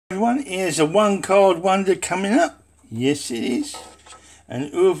everyone. Here's a one card wonder coming up. Yes, it is. And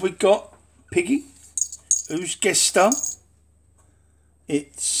who have we got? Piggy. Who's guest star?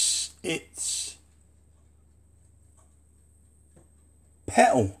 It's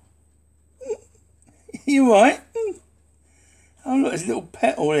Petal. You right? Oh look, there's a little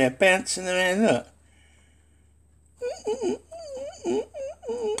petal there bouncing around, look.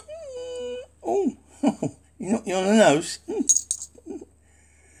 Oh, you knocked you on the nose.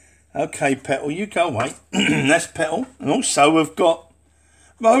 Okay, Petal, you go away. That's Petal. And also we've got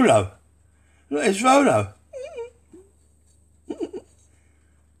Rolo. Look, there's Rolo.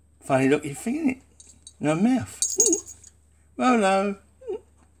 Funny looking thing, isn't it? No mouth. Rolo.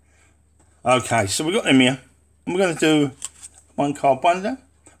 Okay, so we've got them here. And we're going to do one card wonder.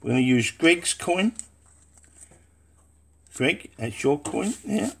 We're going to use Greg's coin. Greg, that's your coin,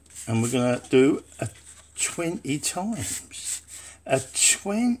 yeah. And we're going to do a 20 times. A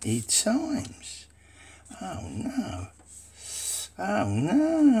 20 times. Oh no. Oh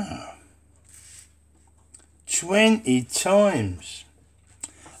no. 20 times.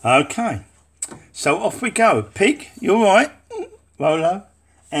 Okay. So off we go. Pig, you alright? Rolo.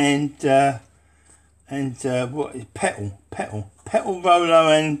 And what is Petal, Rolo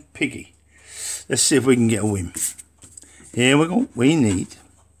and Piggy. Let's see if we can get a win. Here we go. We need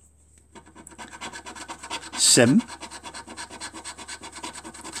 7,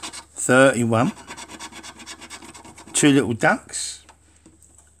 31, 2 little ducks,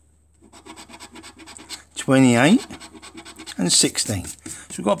 28 and 16. So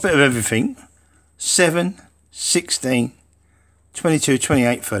we've got a bit of everything. 7, 16, 22,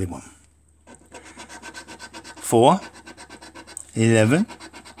 28, 31. 4, 11,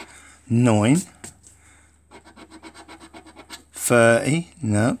 9, 30,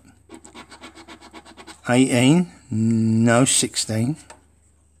 no. 18, no. 16.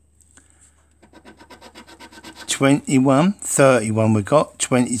 21, 31 we got.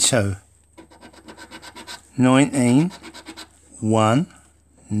 22. 19, 1,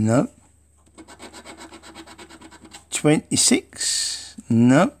 no. 26,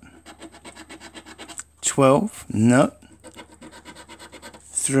 no. 12, no.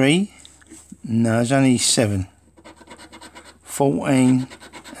 3, no, there's only 7. 14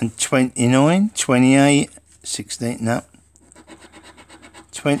 and 29, 28, 16, no.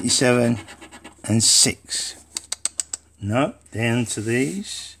 27 and 6. No, down to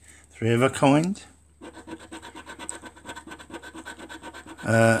these. 3 of a kind.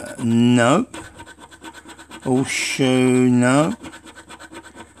 Nope. Horseshoe, no.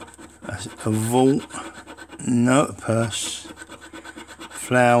 A vault, no. A purse.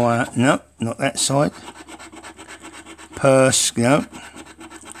 Flower, nope, not that side. Purse, nope.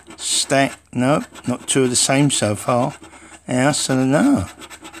 Stack, nope, not 2 of the same so far. House, no.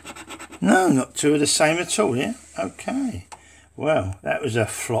 No, not 2 of the same at all, yeah? Okay. Well, that was a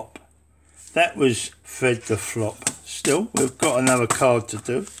flop. That was Fred the Flop. Still, we've got another card to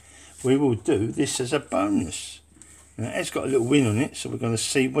do. We will do this as a bonus. Now, it's got a little win on it, so we're going to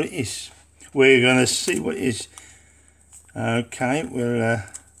see what it is. We're going to see what it is. Okay, well,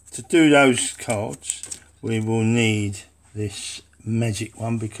 to do those cards, we will need this magic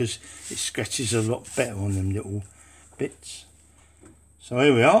one because it scratches a lot better on them little bits. So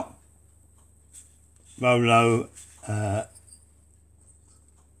here we are. Rolo,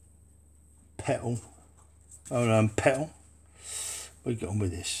 Petal. Rolo and Petal. We get on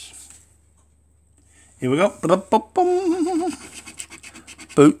with this. Here we go.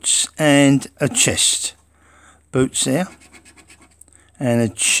 Boots and a chest. Boots there. And a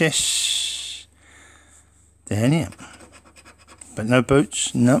chest down here. But no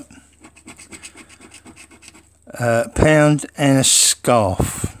boots. No. Pound and a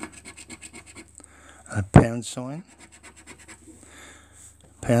scarf. A pound sign.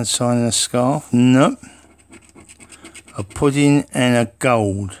 Pound sign and a scarf. No. A pudding and a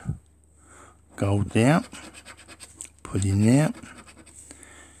gold. Gold there. Pudding there.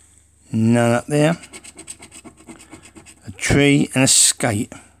 None up there. A tree and a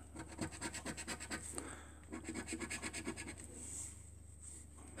skate.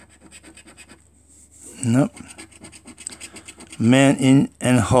 Nope. Mountain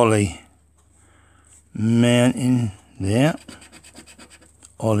and holly. Mountain there.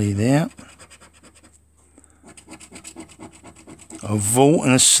 Holly there. A vault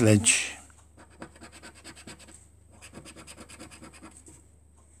and a sledge.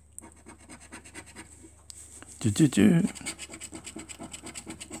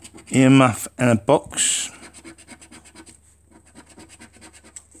 Earmuff and a box.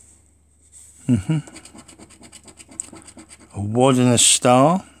 A wad and a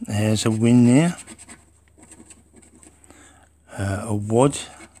star. There's a win there. A wad.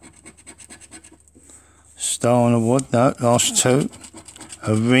 Star and a wad. No, last two.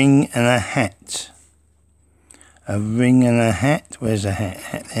 A ring and a hat. A ring and a hat. Where's the hat?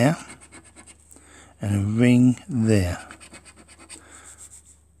 Hat there. And a ring there.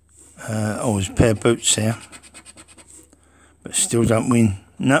 Oh, there's a pair of boots there. But still don't win.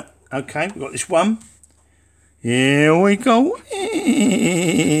 No. Okay, we've got this one. Here we go.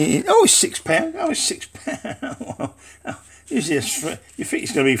 Oh, it's £6. Oh, it's £6. Oh, usually it's free. You think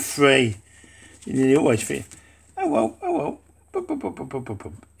it's going to be free. You nearly always think. Oh well, oh well.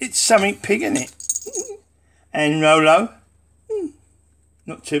 It's something pig, isn't it? And Rolo.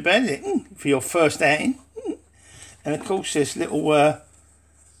 Not too bad, is it? For your first outing. And of course this little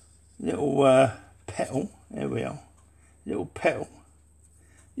petal. There we are. Little petal.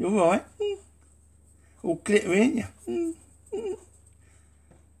 You're right. All glittery, ain't you?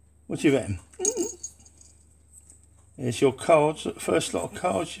 What do you reckon? There's your cards, the first lot of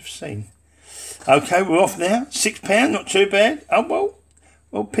cards you've seen. Okay, we're off now. £6, not too bad. Oh well.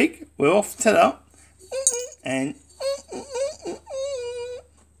 Well, pig, we're off to that. And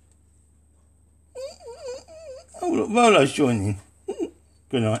oh look, Rolo's joining.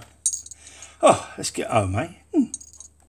 Good night. Oh, let's get home, mate.